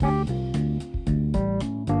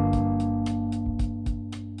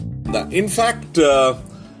In fact,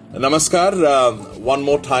 नमस्कार, one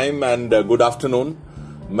more time and good afternoon.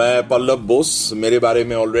 मैं पल्लव बोस, मेरे बारे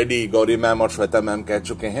में ऑलरेडी गौरी मैम और श्वेता मैम कह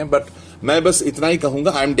चुके हैं, बट मैं बस इतना ही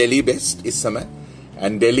कहूंगा, आई एम दिल्ली बेस्ड इस समय,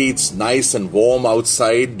 and Delhi it's nice and warm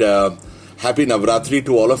outside. Happy Navratri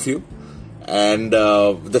to all of you, and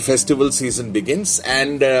the festival season begins,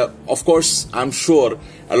 and of course I'm sure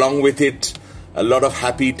along with it a lot of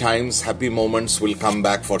happy times, happy moments will come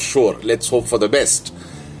back for sure. Let's hope for the best.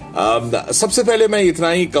 सबसे पहले मैं इतना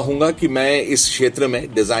ही कहूंगा कि मैं इस क्षेत्र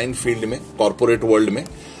में, डिजाइन फील्ड में, कॉर्पोरेट वर्ल्ड में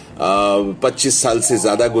 25 साल से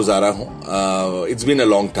ज्यादा गुजारा हूं. It's been a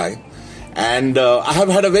long time and I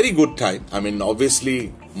have had a very good time. I mean obviously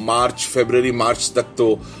फरवरी मार्च तक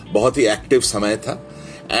तो बहुत ही एक्टिव समय था,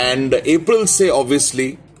 and April से obviously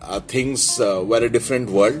things were a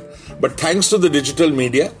different world, but thanks to the digital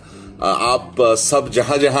media, आप सब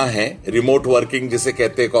जहां हैं, रिमोट वर्किंग जिसे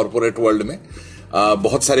कहते हैं कॉर्पोरेट वर्ल्ड में,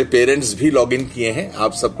 बहुत सारे पेरेंट्स भी लॉग इन किए हैं.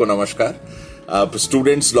 आप सबको नमस्कार.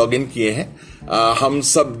 स्टूडेंट्स लॉग इन किए हैं. हम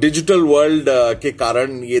सब डिजिटल वर्ल्ड के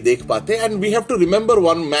कारण ये देख पाते हैं, and we have to remember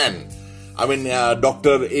one man. I mean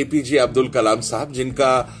doctor APJ Abdul Kalam साहब,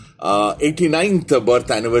 जिनका 89th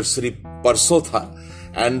बर्थ एनिवर्सरी परसों था,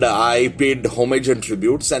 and I paid homage and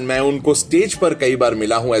tributes, and मैं उनको स्टेज पर कई बार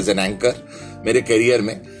मिला हूं एज एन एंकर मेरे करियर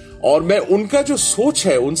में. और मैं उनका जो सोच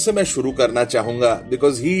है उनसे मैं शुरू करना चाहूंगा,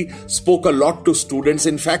 because he spoke a lot to students.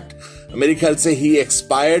 In fact मेरे ख्याल से ही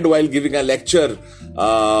expired while giving a lecture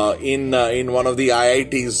in one of the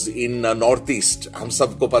IITs in north east. हम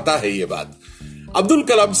सबको पता है ये बात. अब्दुल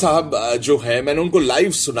कलाम साहब जो है, मैंने उनको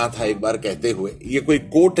लाइव सुना था एक बार कहते हुए, ये कोई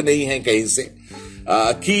कोट नहीं है कहीं से,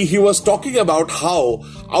 कि he was talking about how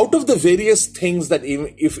out of the various things that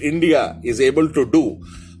if India is able to do,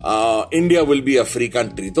 India will be a free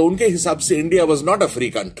country. तो उनके हिसाब से India was not a free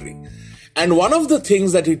country. And one of the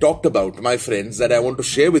things that he talked about, my friends, that I want to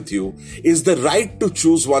share with you is the right to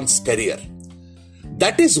choose one's career.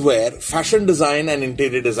 That is where fashion design and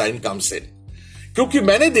interior design comes in. क्योंकि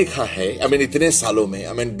मैंने देखा है, इतने सालों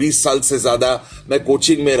में, 20 साल से ज्यादा मैं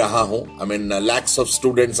कोचिंग में रहा हूं. lakhs of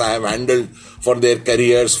students I have handled for their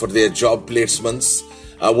careers, for their job placements.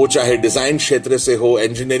 वो चाहे डिजाइन क्षेत्र से हो,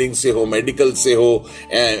 इंजीनियरिंग से हो, मेडिकल से हो,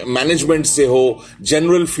 मैनेजमेंट से हो,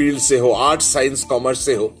 जनरल फील्ड से हो, आर्ट, साइंस, कॉमर्स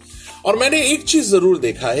से हो. और मैंने एक चीज जरूर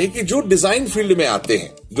देखा है कि जो डिजाइन फील्ड में आते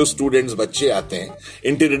हैं, जो स्टूडेंट्स, बच्चे आते हैं,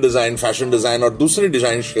 इंटीरियर डिजाइन, फैशन डिजाइन और दूसरे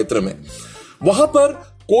डिजाइन क्षेत्र में, वहां पर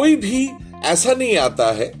कोई भी ऐसा नहीं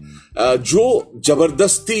आता है जो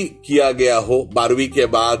जबरदस्ती किया गया हो 12वीं के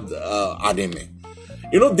बाद आने में.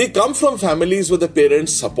 They come from families where the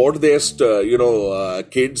parents support their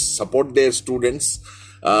kids, support their students,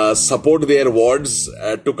 support their wards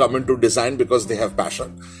to come into design because they have passion.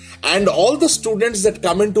 And all the students that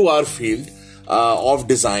come into our field of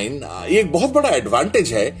design, ये एक बहुत बड़ा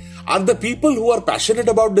advantage है, are the people who are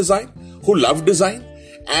passionate about design, who love design,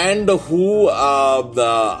 and who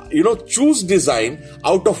choose design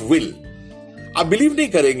out of will. आप believe नहीं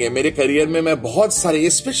करेंगे, मेरे career में मैं बहुत सारे,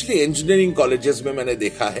 स्पेशली इंजीनियरिंग कॉलेजेस में मैंने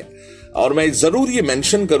देखा है, और मैं जरूर ये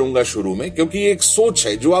मेंशन करूंगा शुरू में, क्योंकि ये एक सोच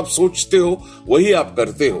है, जो आप सोचते हो वही आप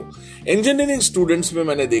करते हो. इंजीनियरिंग स्टूडेंट्स में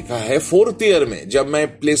मैंने देखा है 4th ईयर में, जब मैं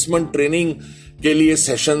प्लेसमेंट ट्रेनिंग के लिए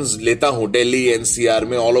सेशंस लेता हूं दिल्ली NCR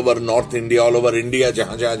में, all over north India, all over India,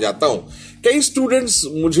 जहां जहां जाता हूं, कई स्टूडेंट्स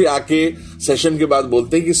मुझे आके सेशन के बाद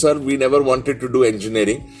बोलते हैं कि sir we never wanted to do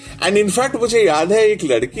engineering. And in fact मुझे याद है एक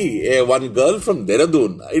लड़की, one girl from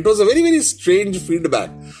Dehradun, it was a very very strange feedback.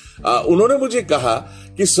 उन्होंने मुझे कहा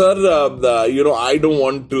कि sir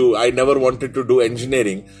I never wanted to do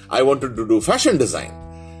engineering, I wanted to do fashion design.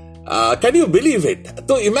 Can you believe it?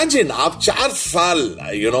 तो इमेजिन, आप 4 साल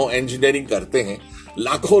इंजीनियरिंग करते हैं,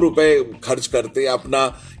 लाखों रुपए खर्च करते हैं, अपना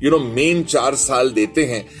मेन 4 साल देते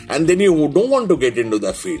हैं, and then you don't want to get into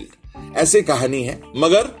the field. ऐसे कहानी है.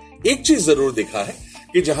 मगर एक चीज जरूर देखा है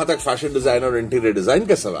कि जहां तक फैशन डिजाइन और इंटीरियर डिजाइन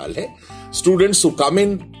का सवाल है, students who come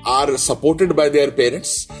in are supported by their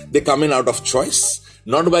parents. They come in out of choice,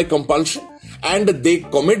 not bye compulsion, and they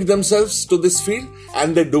commit themselves to this field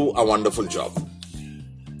and they do a wonderful job.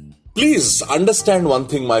 Please understand one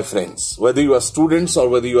thing, my friends, whether you are students or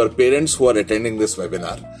whether you are parents who are attending this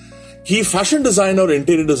webinar, कि fashion design और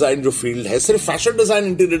interior design जो field है, सिर्फ fashion design,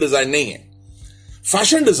 interior design नहीं है.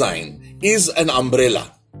 Fashion design is an umbrella,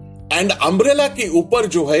 and umbrella के ऊपर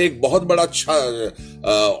जो है एक बहुत बड़ा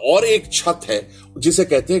और एक छत है, जिसे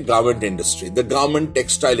कहते हैं garment industry, the garment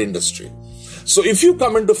textile industry. So if you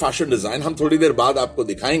come into fashion design, हम थोड़ी देर बाद आपको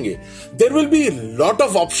दिखाएंगे, there will be lot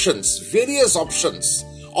of options, various options,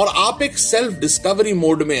 और आप एक सेल्फ डिस्कवरी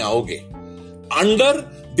मोड में आओगे अंडर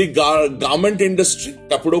द गारमेंट इंडस्ट्री,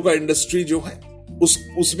 कपड़ों का इंडस्ट्री जो है,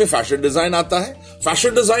 उसमें फैशन डिजाइन आता है।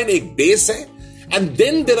 फैशन डिजाइन एक बेस है, and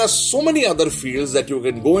then there are so many other fields that you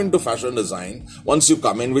can go into fashion design once you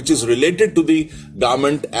come in, which is related to the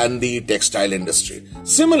garment and the textile industry.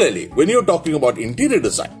 Similarly, when you're talking about interior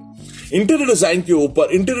design के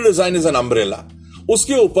ऊपर, interior design is an umbrella.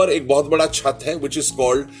 उसके ऊपर एक बहुत बड़ा छत है, which is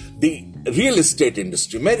called the real estate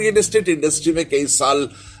industry. मैं real estate industry में कई साल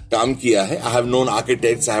काम किया है. I have known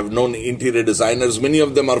architects, I have known interior designers. Many of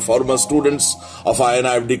them are former students of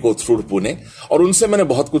INIFD Kothur Pune. और उनसे मैंने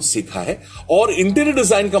बहुत कुछ सीखा है. और इंटीरियर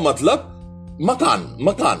डिजाइन का मतलब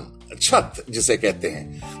मकान, छत जिसे कहते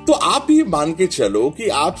हैं. तो आप ये मान के चलो कि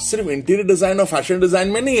आप सिर्फ इंटीरियर डिजाइन और फैशन डिजाइन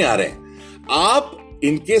में नहीं आ रहे. आप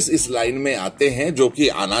इनकेस इस लाइन में आते हैं, जो कि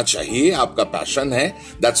आना चाहिए, आपका पैशन है.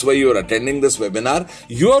 That's why you are attending this webinar.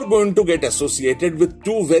 You are going to get associated with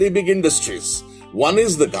two very big industries. One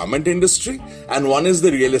is the garment industry and one is the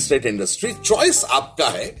real estate industry. Choice आपका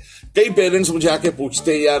है. कई parents मुझे आके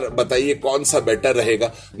पूछते हैं, यार बताइए कौन सा बेटर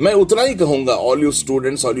रहेगा. मैं उतना ही कहूंगा, all you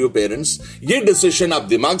students, all you parents, ये डिसीजन आप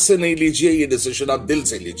दिमाग से नहीं लीजिए, ये डिसीजन आप दिल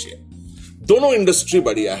से लीजिए. दोनों इंडस्ट्री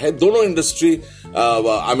बढ़िया है. दोनों industry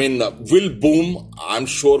will boom. I'm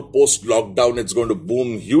sure post lockdown it's going to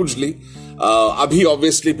boom hugely. अभी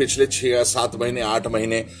ऑब्वियसली पिछले 6 या 7 महीने 8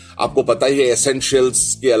 महीने आपको पता ही है,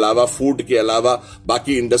 एसेंशियल्स के अलावा, फूड के अलावा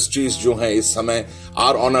बाकी इंडस्ट्रीज जो हैं इस समय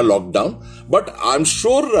are on a lockdown. But I am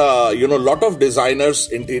sure lot of designers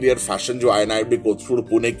interior fashion जो INIFD कोथरूड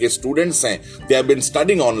पुणे के स्टूडेंट्स हैं, they have been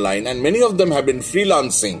studying online and many of them have been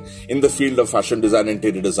freelancing in the field of fashion design,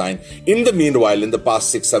 interior design in the meanwhile in the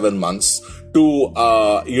past 6-7 months to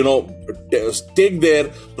take their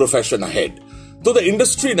profession ahead. तो the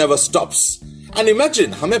industry never stops. And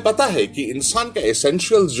imagine, हमें पता है कि इंसान का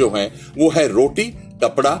essentials जो है वो है रोटी,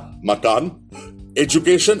 कपड़ा, मकान,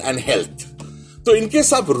 एजुकेशन एंड हेल्थ. तो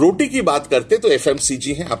इनकेस आप रोटी की बात करते तो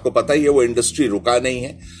FMCG है, आपको पता ही है, वो इंडस्ट्री रुका नहीं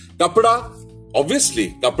है. कपड़ा, ऑब्वियसली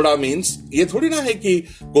कपड़ा मीन्स ये थोड़ी ना है कि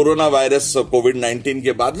कोरोना वायरस कोविड-19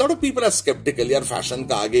 के बाद lot of people are sceptical, यार फैशन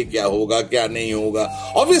का आगे क्या होगा क्या नहीं होगा.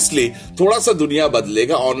 ऑब्वियसली थोड़ा सा दुनिया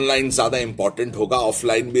बदलेगा, ऑनलाइन ज्यादा इंपॉर्टेंट होगा,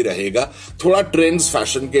 ऑफलाइन भी रहेगा, थोड़ा ट्रेंड्स,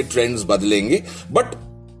 फैशन के ट्रेंड्स बदलेंगे. बट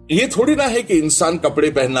ये थोड़ी ना है कि इंसान कपड़े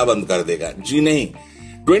पहनना बंद कर देगा. जी नहीं.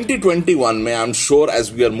 2021 में I am sure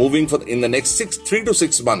as we are moving for in the next 3 to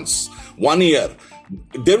 6 months, 1 year,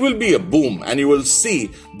 there will be a boom and you will see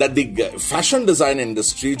that the fashion design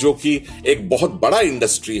industry, जो कि एक बहुत बड़ा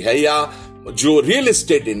इंडस्ट्री है, या जो रियल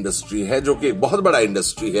एस्टेट इंडस्ट्री है जो कि एक बहुत बड़ा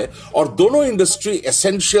इंडस्ट्री है, और दोनों इंडस्ट्री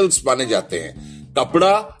एसेंशियल्स माने जाते हैं.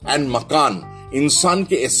 कपड़ा एंड मकान इंसान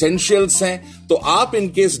के एसेंशियल्स हैं. तो आप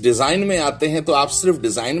इनकेस डिजाइन में आते हैं तो आप सिर्फ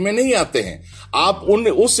डिजाइन में नहीं आते हैं, आप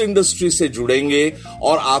उस इंडस्ट्री से जुड़ेंगे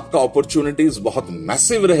और आपका अपॉर्चुनिटीज बहुत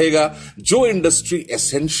मैसिव रहेगा, जो इंडस्ट्री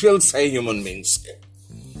एसेंशियल्स है ह्यूमन बीइंग्स के.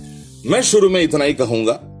 मैं शुरू में इतना ही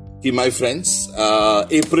कहूंगा कि माय फ्रेंड्स,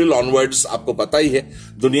 अप्रैल ऑनवर्ड्स आपको पता ही है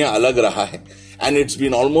दुनिया अलग रहा है, and it's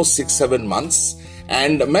been almost 6-7 months.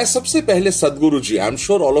 एंड मैं सबसे पहले Sadhguru ji, I am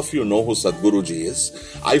sure all of you know who Sadhguru ji is.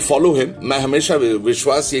 I follow him. मैं हमेशा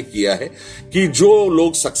विश्वास ये किया है कि जो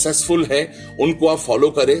लोग सक्सेसफुल है उनको आप फॉलो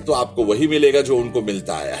करें तो आपको वही मिलेगा जो उनको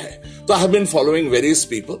मिलता आया है. तो I have been following various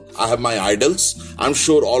people. I have my idols. I am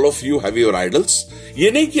sure all of you have your idols.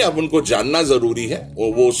 ये नहीं कि आप उनको जानना जरूरी है,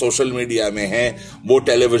 वो सोशल मीडिया में है, वो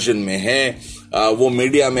टेलीविजन में है, वो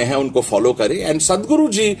मीडिया में है, उनको फॉलो करें. एंड सदगुरु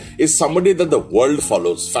ji is somebody that the world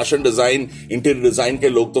follows. Fashion design, interior design के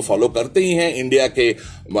लोग तो फॉलो करते ही हैं, इंडिया के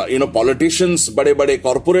पॉलिटिशियंस, बड़े बड़े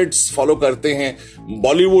कॉर्पोरेट्स फॉलो करते हैं,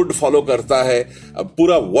 बॉलीवुड फॉलो करता है,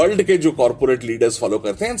 पूरा वर्ल्ड के जो कॉर्पोरेट लीडर्स फॉलो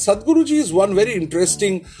करते हैं. एंड सदगुरु ji is one very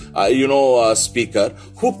interesting speaker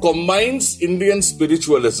who combines Indian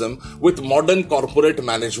spiritualism with modern corporate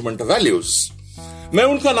management values. मैं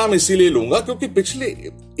उनका नाम इसीलिए लूंगा क्योंकि पिछले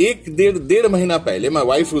 1-1.5 महीना पहले my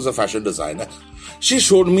wife is a fashion designer, she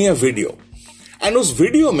showed me a video, and उस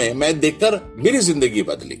वीडियो में मैं देखकर मेरी जिंदगी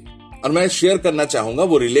बदली, और मैं शेयर करना चाहूंगा.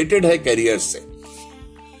 वो रिलेटेड है करियर से.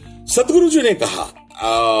 सदगुरु जी ने कहा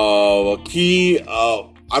कि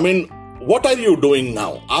what are you doing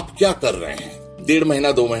now, आप क्या कर रहे हैं. 1.5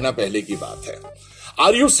 महीना 2 महीना पहले की बात है.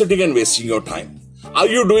 Are you sitting and wasting your time? Are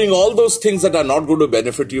you doing all those things that are not going to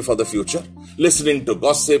benefit you for the future? Listening to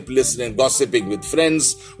gossip, gossiping with friends,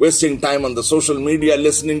 wasting time on the social media,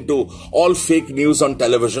 listening to all fake news on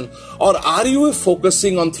television? Or are you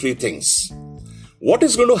focusing on 3 things? What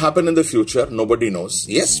is going to happen in the future? Nobody knows.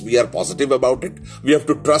 Yes, we are positive about it. We have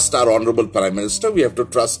to trust our honorable Prime Minister. We have to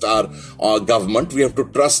trust our government. We have to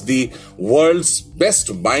trust the world's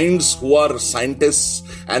best minds who are scientists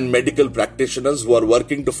and medical practitioners who are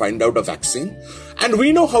working to find out a vaccine. And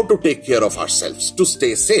we know how to take care of ourselves to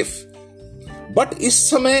stay safe. But इस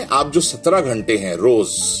समय आप जो 17 घंटे हैं रोज,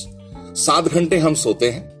 7 घंटे हम सोते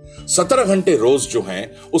हैं, 17 घंटे रोज जो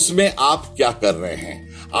हैं उसमें आप क्या कर रहे हैं?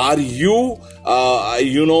 Are you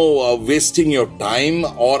wasting your time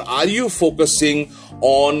और are you focusing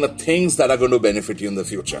on things that are going to benefit you in the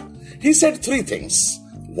future? He said 3 things.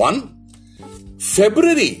 1,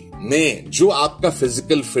 February में जो आपका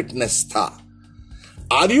physical fitness था,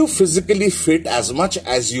 are you physically fit as much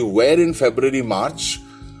as you were in February, March?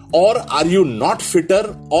 Or are you not fitter?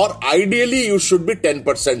 Or ideally you should be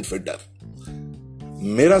 10% fitter.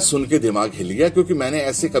 मेरा सुन के दिमाग हिल गया, क्योंकि मैंने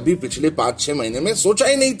ऐसे कभी पिछले 5-6 महीने में सोचा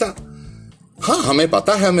ही नहीं था। हाँ, हमें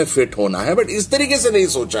पता है हमें फिट होना है, बट इस तरीके से नहीं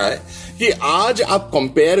सोचा है कि आज आप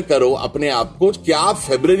कंपेयर करो अपने आप को, क्या आप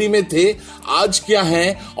फरवरी में थे, आज क्या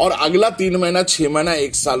है, और अगला 3 महीना, 6 महीना,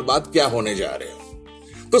 1 साल बाद क्या होने जा रहे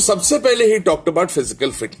हो। तो सबसे पहले he talked about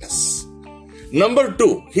physical fitness. Number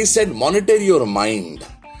 2, he said monitor your mind.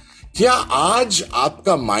 क्या आज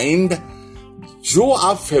आपका माइंड, जो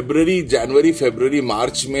आप जनवरी, फरवरी,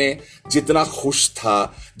 मार्च में जितना खुश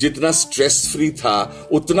था, जितना स्ट्रेस फ्री था,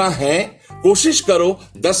 उतना है? कोशिश करो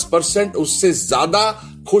 10% उससे ज्यादा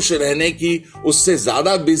खुश रहने की, उससे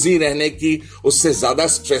ज्यादा बिजी रहने की, उससे ज्यादा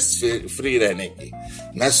स्ट्रेस फ्री रहने की।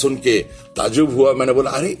 मैं सुन के ताजुब हुआ, मैंने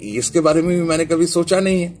बोला अरे इसके बारे में भी मैंने कभी सोचा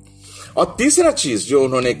नहीं है। और तीसरा चीज जो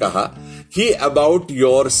उन्होंने कहा कि about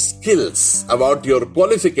your skills, about your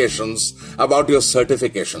qualifications, about your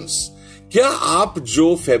certifications. क्या आप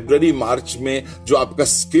जो फरवरी, मार्च में जो आपका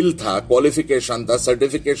स्किल था, क्वालिफिकेशन था,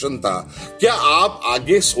 सर्टिफिकेशन था, क्या आप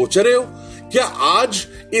आगे सोच रहे हो? क्या आज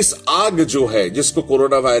इस आग जो है, जिसको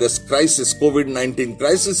कोरोना वायरस क्राइसिस, कोविड-19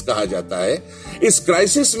 क्राइसिस कहा जाता है, इस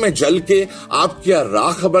क्राइसिस में जल के आप क्या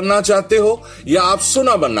राख बनना चाहते हो या आप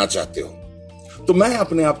सोना बनना चाहते हो? तो मैं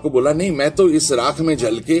अपने आप को बोला नहीं, मैं तो इस राख में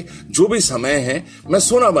जल के जो भी समय है मैं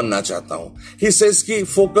सोना बनना चाहता हूं। ही सेज कि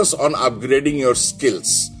focus on upgrading your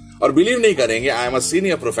skills. और बिलीव नहीं करेंगे, I am a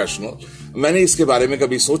senior professional, मैंने इसके बारे में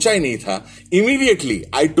कभी सोचा ही नहीं था। Immediately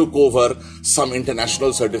I took over some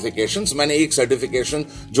international certifications. मैंने एक सर्टिफिकेशन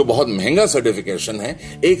जो बहुत महंगा सर्टिफिकेशन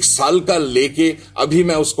है, 1 साल का लेके अभी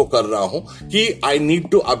मैं उसको कर रहा हूं कि I need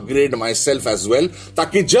to upgrade my self as well,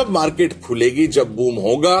 ताकि जब मार्केट खुलेगी, जब बूम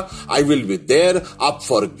होगा, आई will be there up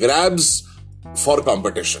for grabs for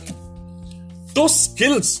competition. तो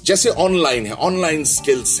स्किल्स जैसे ऑनलाइन है, ऑनलाइन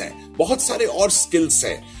स्किल्स हैं, बहुत सारे और स्किल्स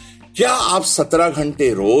हैं। क्या आप 17 घंटे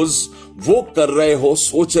रोज वो कर रहे हो,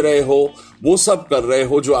 सोच रहे हो, वो सब कर रहे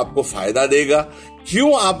हो जो आपको फायदा देगा?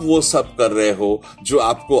 क्यों आप वो सब कर रहे हो जो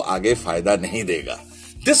आपको आगे फायदा नहीं देगा?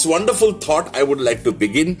 This wonderful thought, I would like to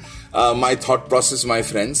begin my thought process, my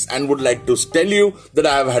friends, and would like to tell you that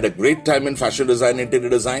I have had a great time in fashion design,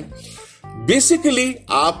 interior design. Basically,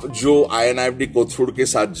 आप जो INIFD Kothrud के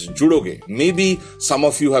साथ जुड़ोगे, maybe some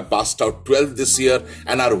of you have passed out 12th this year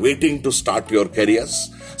and are waiting to start your careers.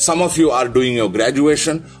 Some of you are doing your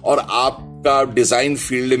graduation और आपका design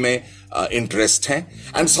field में interest है,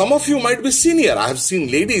 and some of you might be senior. I have seen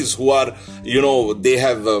ladies who are, they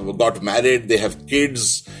have got married, they have kids.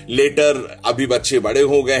 Later, अभी बच्चे बड़े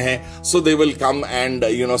हो गए हैं, so they will come and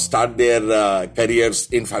start their careers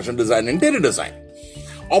in fashion design, interior design.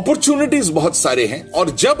 Opportunities बहुत सारे हैं, और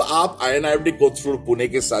जब आप INIFD कोथरूड पुणे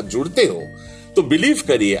के साथ जुड़ते हो तो बिलीव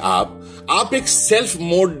करिए आप एक सेल्फ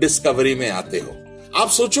मोड डिस्कवरी में आते हो। आप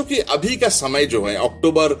सोचो कि अभी का समय जो है,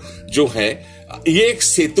 अक्टूबर जो है, ये एक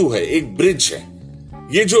सेतु है, एक ब्रिज है।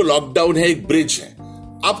 ये जो लॉकडाउन है एक ब्रिज है।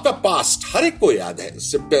 आपका पास्ट हर एक को याद है,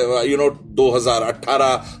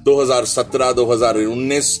 2018, 2017,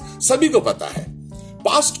 2019 सभी को पता है।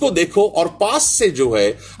 पास्ट को देखो और पास्ट से जो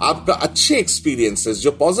है आपका अच्छे एक्सपीरियंसेस,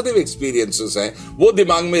 जो पॉजिटिव एक्सपीरियंसेस हैं, वो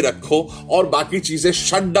दिमाग में रखो और बाकी चीजें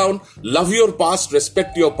shut down. Love your past,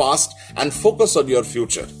 respect your past and focus on your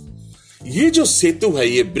future. ये जो सेतु है,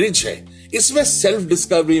 ये ब्रिज है, इसमें सेल्फ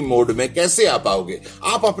डिस्कवरी मोड में कैसे आप आओगे?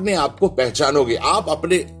 आप अपने आप को पहचानोगे, आप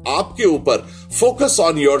अपने आप के ऊपर focus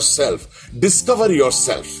on your self, discover your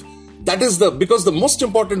self. That is because the most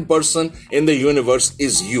important person in the universe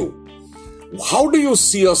is you. How do you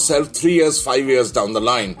see yourself 3 years, 5 years down the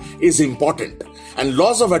line is important. And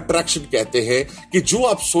laws of attraction कहते हैं कि जो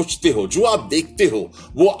आप सोचते हो, जो आप देखते हो,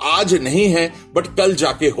 वो आज नहीं है बट कल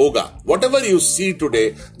जाके होगा। Whatever you see today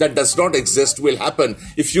that does not exist will happen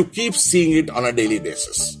if you keep seeing it on a daily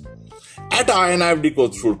basis. At INIFD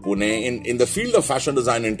Kothrud Pune, in the field of fashion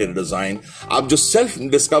design, interior design, आप जो self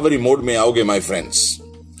discovery mode में आओगे my friends,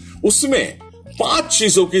 उसमें 5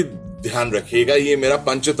 चीजों की ध्यान रखिएगा। ये मेरा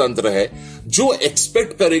पंचतंत्र है जो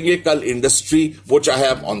एक्सपेक्ट करेंगे कल इंडस्ट्री, वो चाहे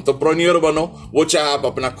आप एंटरप्रेन्योर बनो, वो चाहे आप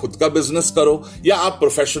अपना खुद का बिजनेस करो, या आप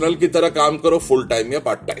प्रोफेशनल की तरह काम करो, फुल टाइम या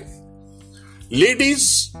पार्ट टाइम। लेडीज,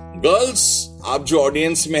 गर्ल्स, आप जो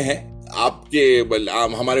ऑडियंस में है,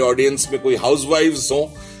 हमारे ऑडियंस में कोई हाउसवाइफ्स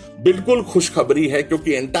हो, बिल्कुल खुशखबरी है,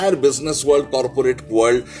 क्योंकि entire business world, corporate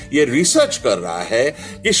world ये रिसर्च कर रहा है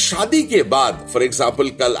कि शादी के बाद, फॉर एग्जांपल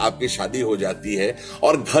कल आपकी शादी हो जाती है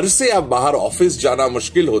और घर से आप बाहर ऑफिस जाना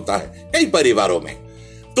मुश्किल होता है कई परिवारों में,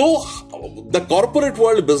 तो the corporate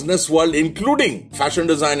world, business world, including fashion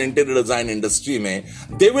design, interior design industry में,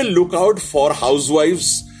 they will look out for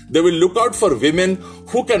हाउसवाइफ्स, they will look out for women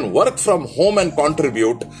who can work from home and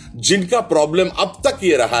contribute, जिनका प्रॉब्लम अब तक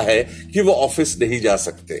ये रहा है कि वो ऑफिस नहीं जा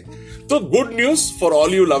सकते। तो good news for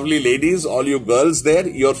all you lovely ladies, all you girls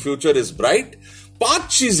there, your future is bright. 5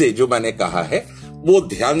 चीजें जो मैंने कहा है वो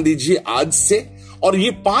ध्यान दीजिए आज से, और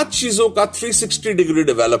ये 5 चीजों का 360 डिग्री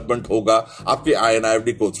डेवलपमेंट होगा आपके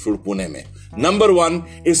INIFD कोथरूड पुणे में। Number 1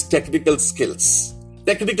 is technical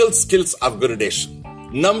skills upgradation.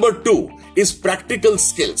 Number 2 is practical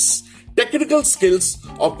skills. Technical skills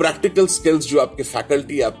और प्रैक्टिकल स्किल्स जो आपके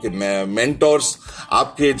फैकल्टी, आपके मेंटर्स,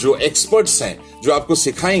 आपके जो एक्सपर्ट्स हैं जो आपको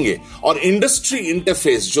सिखाएंगे, और इंडस्ट्री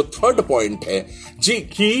इंटरफेस जो थर्ड पॉइंट है जी,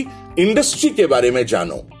 कि इंडस्ट्री के बारे में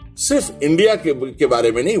जानो, सिर्फ इंडिया के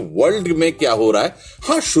बारे में नहीं, वर्ल्ड में क्या हो रहा है।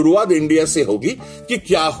 हाँ, शुरुआत इंडिया से होगी कि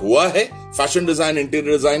क्या हुआ है fashion design,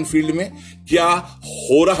 interior design field में, क्या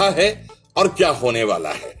हो रहा है और क्या होने वाला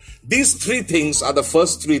है। These 3 things are the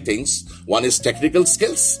first 3 things. One is technical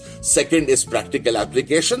skills, second is practical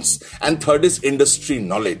applications, and third is industry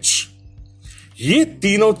knowledge. ये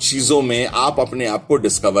तीनों चीजों में आप अपने आप को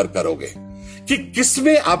डिस्कवर करोगे कि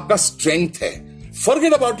किसमें आपका स्ट्रेंथ है।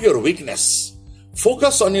 Forget about your weakness.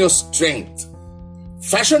 Focus on your strength.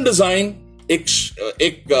 Fashion design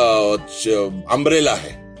एक अम्ब्रेला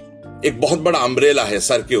है, एक बहुत बड़ा अम्ब्रेला है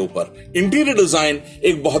सर के ऊपर। इंटीरियर डिजाइन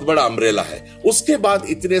एक बहुत बड़ा अम्ब्रेला है। उसके बाद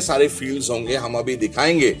इतने सारे फील्ड्स होंगे, हम अभी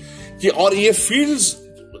दिखाएंगे कि, और ये फील्ड्स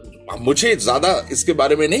मुझे ज्यादा इसके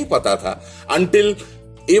बारे में नहीं पता था अंटिल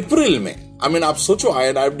अप्रैल में। आप सोचो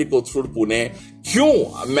INIFD कोथरूड पुणे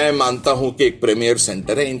क्यों मैं मानता हूं कि एक प्रीमियर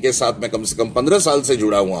सेंटर है। इनके साथ मैं कम से कम 15 साल से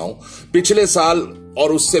जुड़ा हुआ हूं। पिछले साल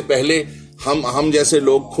और उससे पहले हम जैसे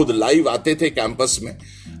लोग खुद लाइव आते थे कैंपस में।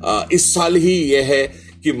 इस साल ही यह है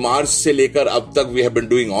कि मार्च से लेकर अब तक we have been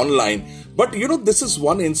doing online, but this is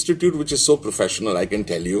one institute which is so professional, I can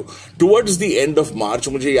tell you. Towards the end of March,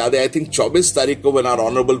 मुझे याद है, आई थिंक 24 तारीख को, when our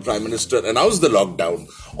honourable prime minister announced the lockdown,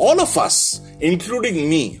 all of us including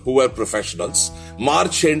me who are professionals,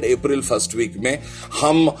 March and April first week में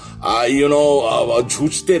हम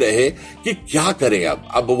जूझते रहे कि क्या करें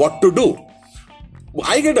अब what to do.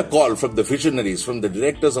 I get a call from the visionaries, from the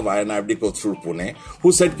directors of INIFD Kothur Pune,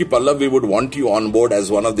 who said कि Pallav, we would want you on board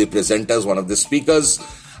as one of the presenters, one of the speakers.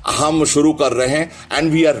 हम शुरू कर रहे हैं,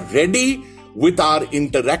 and we are ready with our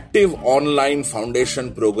interactive online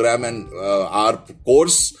foundation program and our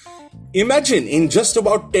course. Imagine in just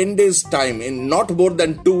about 10 days time, in not more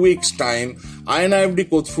than 2 weeks time, INIFD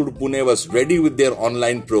Kothur Pune was ready with their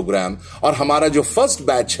online program. और हमारा जो first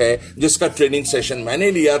batch है, जिसका training session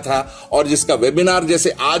मैंने लिया था और जिसका वेबिनार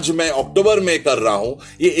जैसे आज मैं अक्टूबर में कर रहा हूं,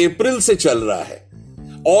 ये अप्रैल से चल रहा है।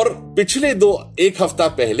 और पिछले 1 हफ्ता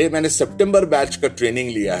पहले मैंने सितंबर बैच का ट्रेनिंग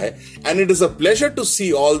लिया है। And it is a pleasure to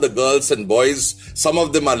see all the girls and boys, some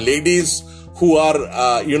of them are ladies who are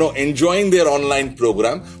enjoying their online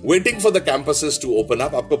program, waiting for the campuses to open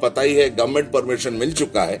up. आपको पता ही है government permission मिल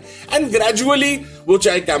चुका है, and gradually वो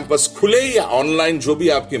चाहे campus खुले या online, जो भी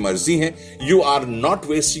आपकी मर्जी है, you are not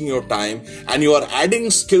wasting your time and you are adding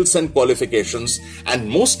skills and qualifications, and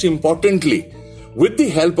most importantly with the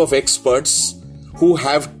help of experts who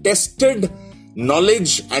have tested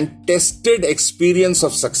knowledge and tested experience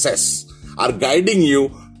of success, are guiding you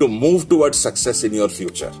to move towards success in your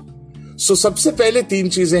future. So सबसे पहले 3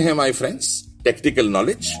 चीजें हैं my friends, technical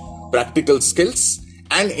knowledge, practical skills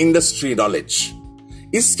and industry knowledge.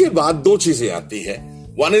 इसके बाद 2 चीजें आती है।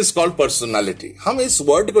 One is called personality. हम इस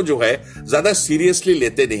वर्ड को जो है ज्यादा सीरियसली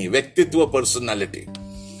लेते नहीं, व्यक्तित्व, पर्सनालिटी।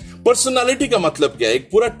 पर्सनालिटी का मतलब क्या है? एक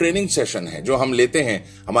पूरा ट्रेनिंग सेशन है जो हम लेते हैं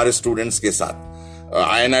हमारे स्टूडेंट्स के साथ।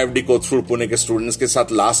 INIFD कोथरूड पुणे के स्टूडेंट्स के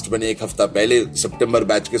साथ लास्ट मैंने 1 हफ्ता पहले सितंबर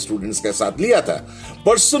बैच के स्टूडेंट्स के साथ लिया था।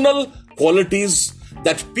 Personal qualities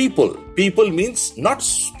that people means not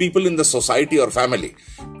people in the society or family,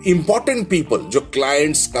 important people, जो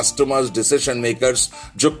clients, customers, decision makers,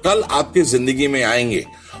 जो कल आपके जिंदगी में आएंगे,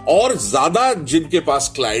 और ज्यादा जिनके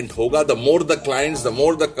पास क्लाइंट होगा, the more the clients, the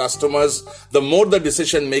more the customers, the more the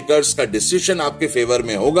decision makers का डिसीजन आपके फेवर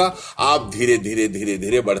में होगा, आप धीरे धीरे धीरे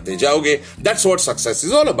धीरे बढ़ते जाओगे। That's what success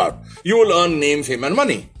is all about. You will earn name, fame and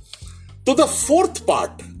money. तो the fourth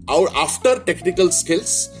part, after technical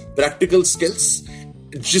skills, practical skills,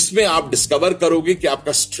 जिसमें आप डिस्कवर करोगे कि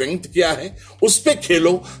आपका स्ट्रेंथ क्या है, उस पे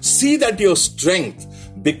खेलो। See that your strength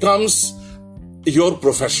becomes your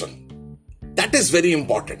profession. That is very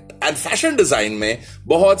important. And fashion design में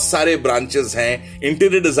बहुत सारे ब्रांचेस हैं।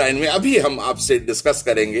 इंटीरियर डिजाइन में अभी हम आपसे डिस्कस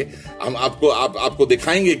करेंगे, हम आपको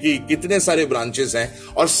दिखाएंगे कि कितने सारे ब्रांचेस हैं,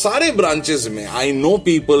 और सारे ब्रांचेस में I know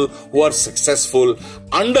people who are successful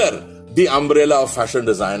under the umbrella of fashion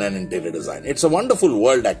design and interior design. It's a wonderful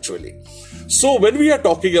world actually. So when we are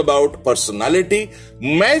talking about personality,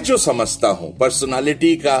 मैं जो समझता हूं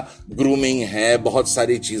personality का grooming है, बहुत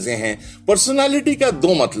सारी चीजें हैं। personality का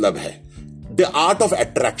दो मतलब है, the art of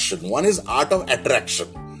attraction. One is art of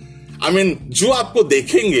attraction. I mean, जो आपको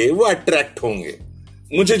देखेंगे वो attract होंगे,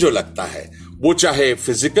 मुझे जो लगता है, वो चाहे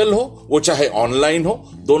फिजिकल हो, वो चाहे ऑनलाइन हो,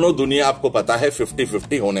 दोनों दुनिया आपको पता है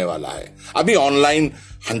 50-50 होने वाला है। अभी ऑनलाइन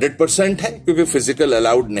 100% है क्योंकि फिजिकल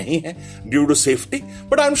अलाउड नहीं है due to safety,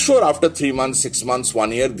 but I am sure after 3 months, 6 months,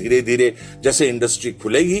 1 year धीरे धीरे जैसे इंडस्ट्री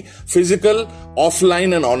खुलेगी, physical,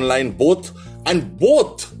 offline and online both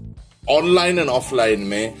online and offline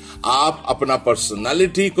में आप अपना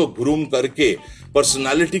पर्सनालिटी को ग्रूम करके,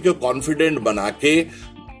 पर्सनालिटी को कॉन्फिडेंट बना के,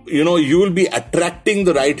 you will be attracting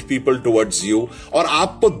the right people towards you, और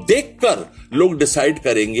आपको देखकर लोग डिसाइड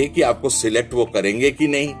करेंगे कि आपको सिलेक्ट वो करेंगे कि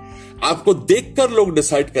नहीं। आपको देखकर लोग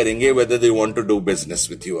डिसाइड करेंगे whether they want to do business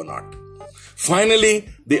with you or not. Finally,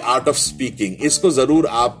 the art of speaking. इसको जरूर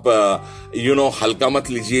आप हल्का मत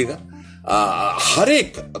लीजिएगा। हर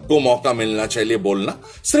एक को मौका मिलना चाहिए बोलना,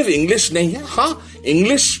 सिर्फ इंग्लिश नहीं है। हाँ,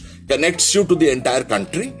 English connects you to the entire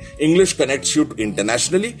country, English connects you to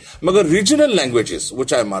internationally, मगर regional languages, वो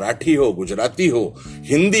चाहे मराठी हो, गुजराती हो,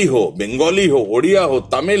 हिंदी हो, बंगाली हो, ओडिया हो,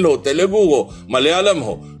 तमिल हो, तेलुगु हो, मलयालम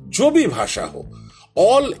हो, जो भी भाषा हो,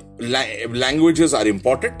 all languages are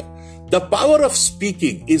important. The power of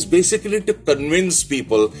speaking is basically to convince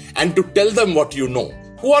people and to tell them what you know.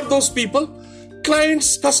 Who are those people?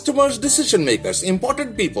 Clients, customers, decision makers,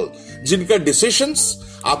 important people. जिनका decisions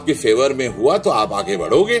आपके favour में हुआ तो आप आगे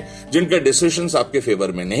बढ़ोगे, जिनका decisions आपके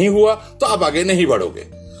फेवर में नहीं हुआ तो आप आगे नहीं बढ़ोगे।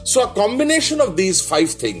 So a combination of these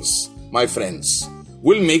 5 things, my friends,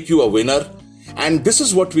 will make you a winner, and this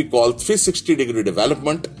is what we call 360-degree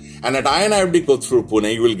development. And at INIFD Kothur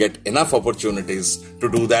Pune, you will get enough opportunities to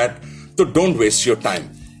do that. So don't waste your time.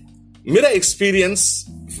 मेरा experience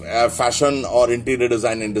fashion और interior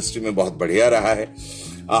design industry में बहुत बढ़िया रहा है।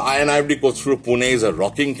 INIFD Kothur Pune is a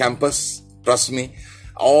rocking campus, trust me.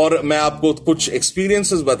 और मैं आपको कुछ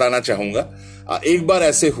एक्सपीरियंसेस बताना चाहूंगा। एक बार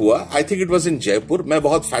ऐसे हुआ, I think it was in Jaipur, मैं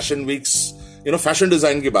बहुत फैशन वीक्स, फैशन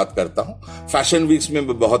डिजाइन की बात करता हूं, फैशन वीक्स में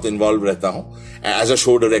मैं बहुत इन्वॉल्व रहता हूं as a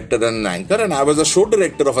show director and anchor, and I was a show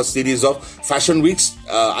director of a series of fashion weeks.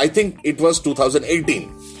 I think it was 2018।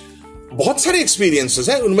 बहुत सारे एक्सपीरियंसेस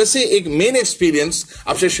हैं, उनमें से एक मेन एक्सपीरियंस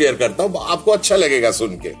आपसे शेयर करता हूं, आपको अच्छा लगेगा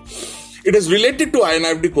सुन के। It is related to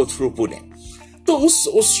INIFD Kothur Pune। तो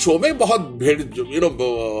उस शो में बहुत भीड़,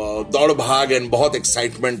 दौड़ भाग एंड बहुत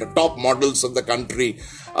excitement, top models of the country,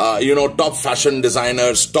 top fashion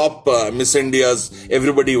designers, top miss India's,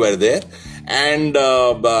 everybody were there, and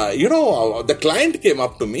the client came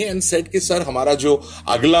up to me and said कि sir, हमारा जो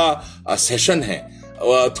अगला सेशन है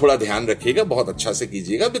थोड़ा ध्यान रखिएगा, बहुत अच्छा से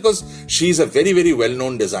कीजिएगा, because she is a very very well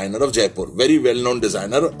known designer of Jaipur, very well known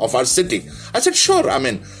designer of our city. I said sure, I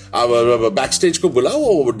mean back stage को बुलाओ,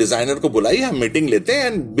 वो डिजाइनर को बुलाइए, हम मीटिंग लेते हैं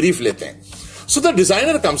एंड ब्रीफ लेते हैं। So the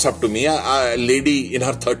designer comes up to me, lady in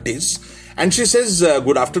her 30s, and she says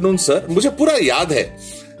good afternoon sir. मुझे पूरा याद है,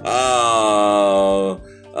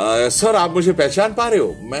 सर आप मुझे पहचान पा रहे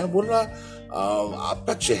हो? मैं बोल रहा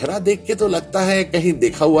आपका चेहरा देख के तो लगता है कहीं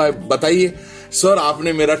देखा हुआ है, बताइए। सर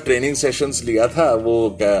आपने मेरा ट्रेनिंग सेशंस लिया था,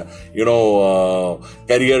 वो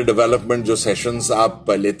करियर डेवलपमेंट जो सेशंस आप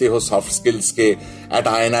लेते हो सॉफ्ट स्किल्स के eight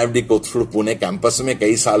INIFD Kothur Pune campus में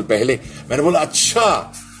कई साल पहले। मैंने बोला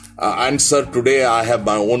अच्छा, and sir, today I have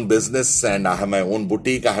my own business and I have my own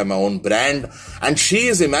boutique, I have my own brand, and she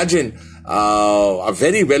is, imagine, a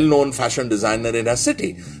very well-known fashion designer in her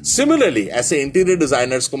city. Similarly, ऐसे interior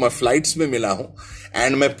designers को मैं flights में मिला हूं,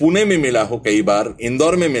 and मैं पुणे में मिला हूं कई बार,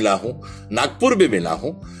 इंदौर में मिला हूं, नागपुर में मिला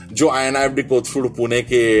हूं, जो INIFD Kothur Pune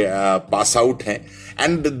के पास आउट हैं,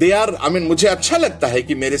 and they are, I mean, मुझे अच्छा लगता है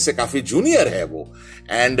कि मेरे से काफी जूनियर है वो,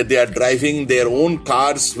 and they are driving their own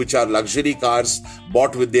cars which are luxury cars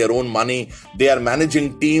bought with their own money. They are managing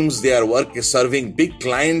teams, they are serving big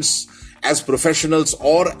clients as professionals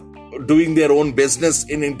or doing their own business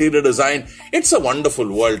in interior design. It's a wonderful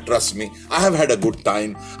world, trust me. I have had a good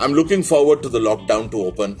time. I'm looking forward to the lockdown to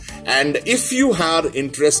open. And if you are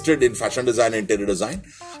interested in fashion design, interior design,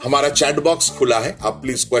 हमारा chat box खुला है, आप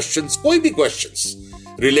please questions, कोई भी questions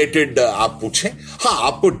related आप पूछें। हाँ,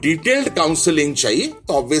 आपको डिटेल्ड काउंसलिंग चाहिए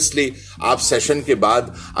तो ऑब्वियसली आप सेशन के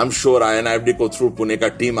बाद आई am sure INIFD Kothur Pune का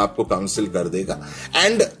टीम आपको काउंसिल कर देगा।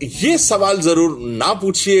 एंड ये सवाल जरूर ना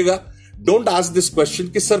पूछिएगा डोंट आस्क दिस क्वेश्चन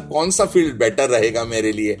कि सर कौन सा फील्ड बेटर रहेगा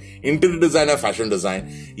मेरे लिए, इंटीरियर डिजाइन या फैशन डिजाइन।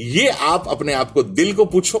 ये आप अपने आप को, दिल को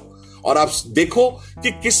पूछो और आप देखो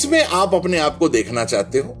कि किसमें आप अपने आप को देखना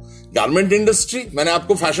चाहते हो। गारमेंट इंडस्ट्री, मैंने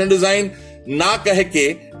आपको फैशन डिजाइन ना कह के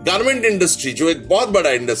गारमेंट इंडस्ट्री जो एक बहुत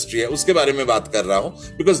बड़ा इंडस्ट्री है उसके बारे में बात कर रहा हूं,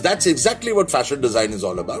 because that's exactly what fashion design is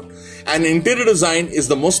all about. And interior design is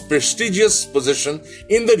the most prestigious position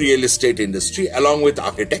in the real estate industry along with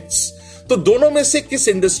architects. तो दोनों में से किस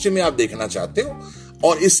इंडस्ट्री में आप देखना चाहते हो,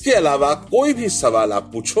 और इसके अलावा कोई भी सवाल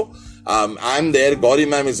आप पूछो, I am there. Gauri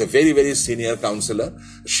ma'am is a very, very senior counselor.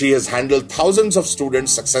 She has handled thousands of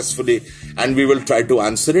students successfully and we will try to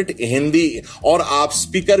answer it. Hindi, और आप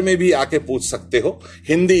स्पीकर में भी आके पूछ सकते हो,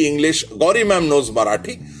 Hindi, English. Gauri ma'am knows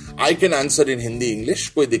Marathi. I can answer in Hindi, English.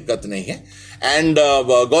 कोई दिक्कत नहीं है। And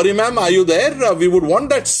Gauri ma'am, are you there? We would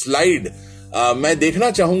want that slide. मैं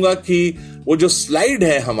देखना चाहूंगा कि वो जो स्लाइड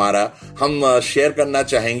है हमारा, हम शेयर करना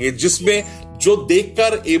चाहेंगे, जिसमें जो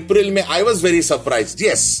देखकर अप्रैल में I was very surprised.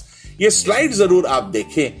 Yes. ये स्लाइड जरूर आप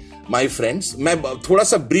देखें माय फ्रेंड्स। मैं थोड़ा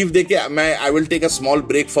सा ब्रीफ देके I will take a small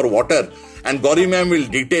break for water and Gauri ma'am will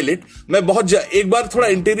detail it. मैं एक बार थोड़ा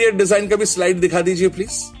इंटीरियर डिजाइन का भी स्लाइड दिखा दीजिए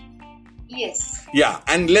प्लीज। यस, या,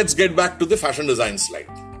 and let's get back to the fashion design slide.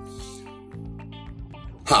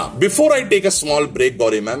 हाँ, before I take a small break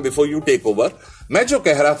Gauri ma'am, before you take over, मैं जो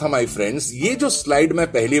कह रहा था माय फ्रेंड्स, ये जो स्लाइड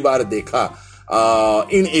मैं पहली बार देखा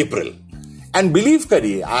इन अप्रैल, and believe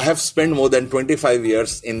करिए, I have spent more than 25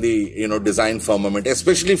 years in the design firmament,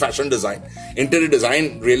 especially fashion design, interior design,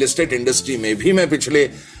 real estate industry में भी मैं पिछले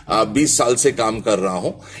 20 साल से काम कर रहा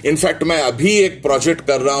हूं। इनफैक्ट मैं अभी एक प्रोजेक्ट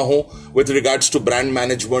कर रहा हूं with regards to brand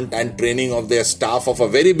management and training of their staff of a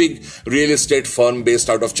very big real estate firm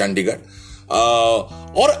based out of Chandigarh।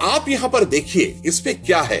 और आप यहां पर देखिए इस पे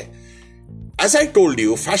क्या है। As I told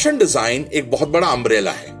you, fashion design एक बहुत बड़ा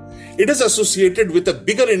अम्ब्रेला है। It is associated with a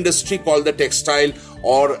bigger industry called the textile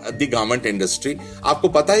or the garment industry. आपको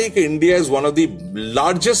पता है कि India is one of the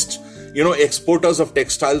largest, exporters of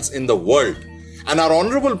textiles in the world. And our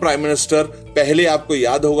honorable Prime Minister पहले आपको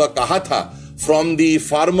याद होगा कहा था, from the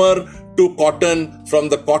farmer to cotton, from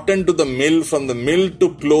the cotton to the mill, from the mill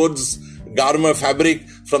to clothes, garment fabric,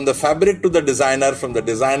 from the fabric to the designer, from the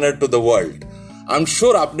designer to the world. I'm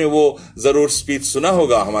sure आपने वो जरूर speech सुना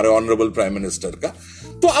होगा हमारे honourable prime minister का।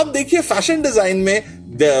 तो अब देखिए फैशन डिजाइन में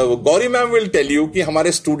Gauri ma'am will tell you कि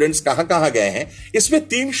हमारे स्टूडेंट्स कहां कहां गए हैं। इसमें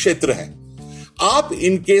 3 क्षेत्र हैं। आप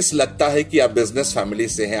इन केस लगता है कि आप बिजनेस फैमिली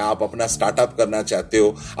से हैं, आप अपना स्टार्टअप करना चाहते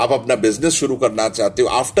हो, आप अपना बिजनेस शुरू करना चाहते हो,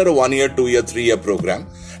 after 1 year, 2 year, 3 year program,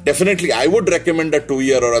 definitely I would recommend a 2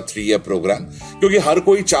 year और अ 3 year प्रोग्राम, क्योंकि हर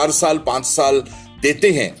कोई 4 साल 5 साल देते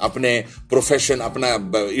हैं अपने प्रोफेशन, अपना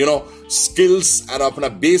स्किल्स और अपना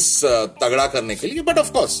बेस तगड़ा करने के लिए। But of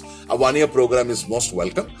course a 1 year program is most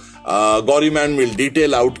welcome. Gauri ma'am will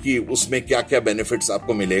detail out की उसमें क्या क्या बेनिफिट्स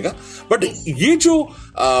आपको मिलेगा। बट ये जो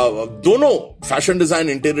दोनों फैशन डिजाइन,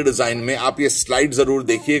 इंटीरियर डिजाइन में आप ये स्लाइड जरूर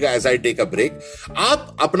देखिएगा as I take a break.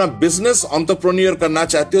 आप अपना बिजनेस एंटरप्रेन्योर करना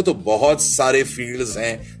चाहते हो तो बहुत सारे फील्ड्स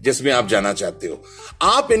हैं जिसमें आप जाना चाहते हो।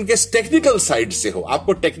 आप इनके टेक्निकल साइड से हो,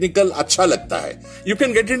 आपको टेक्निकल अच्छा लगता है, you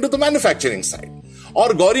can get into the manufacturing side.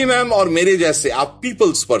 और गौरी मैम और मेरे जैसे आप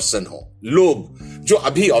पीपल्स पर्सन हो, लोग जो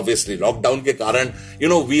अभी ऑब्वियसली लॉकडाउन के कारण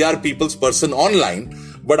we are peoples person online,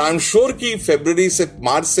 but I am sure कि फरवरी से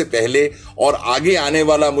मार्च से पहले और आगे आने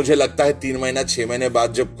वाला, मुझे लगता है 3 महीना 6 महीने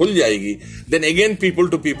बाद जब खुल जाएगी, then again people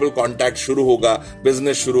to people contact शुरू होगा,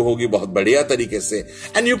 बिजनेस शुरू होगी बहुत बढ़िया तरीके से,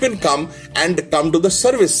 and you can come to the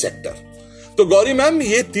service sector. तो गौरी मैम,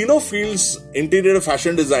 ये तीनों फील्ड्स इंटीरियर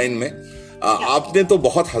फैशन डिजाइन में आपने तो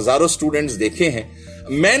बहुत हजारों स्टूडेंट्स देखे हैं।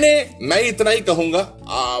 मैं इतना ही कहूंगा,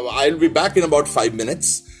 I will be back in about 5 minutes,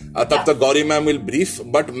 तब तक Gauri ma'am will brief.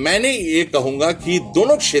 But मैंने ये कहूंगा कि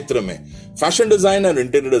दोनों क्षेत्र में, फैशन डिजाइन और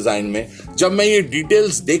इंटीरियर डिजाइन में, जब मैं ये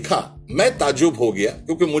डिटेल्स देखा मैं ताजुब हो गया,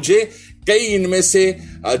 क्योंकि मुझे कई इनमें से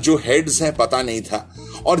जो हेड्स हैं पता नहीं था।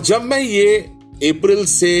 और जब मैं ये अप्रैल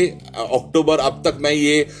से अक्टूबर अब तक मैं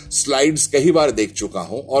ये स्लाइड्स कई बार देख चुका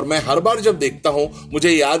हूं, और मैं हर बार जब देखता हूं मुझे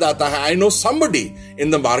याद आता है, I know somebody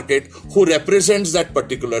in the market who represents that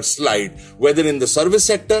particular slide, whether in the service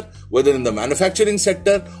sector, whether in the manufacturing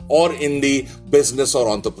sector और इन द बिजनेस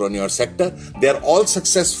और entrepreneur sector. They are all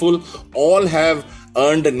successful, all have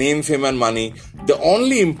earned name, fame and money. The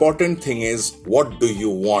only important thing is, what do you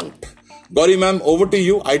want? Gauri ma'am, over to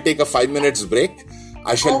you. I take a 5 minutes break.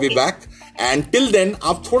 I shall be back. And till then,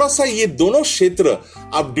 आप थोड़ा सा ये दोनों क्षेत्र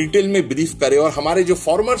आप detail में brief करें, और हमारे जो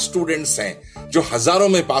फॉर्मर स्टूडेंट्स हैं, जो हजारों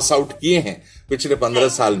में पास आउट किए हैं पिछले 15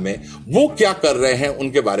 साल में, वो क्या कर रहे हैं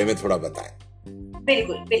उनके बारे में थोड़ा बताएं।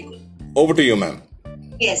 बिल्कुल बिल्कुल। Over to you, ma'am.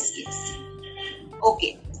 Yes.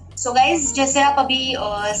 Okay. So guys, जैसे आप अभी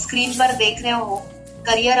स्क्रीन पर देख रहे हो,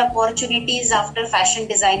 career opportunities after fashion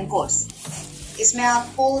design course, इसमें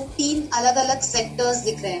आपको 3 अलग अलग सेक्टर्स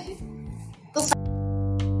दिख रहे हैं।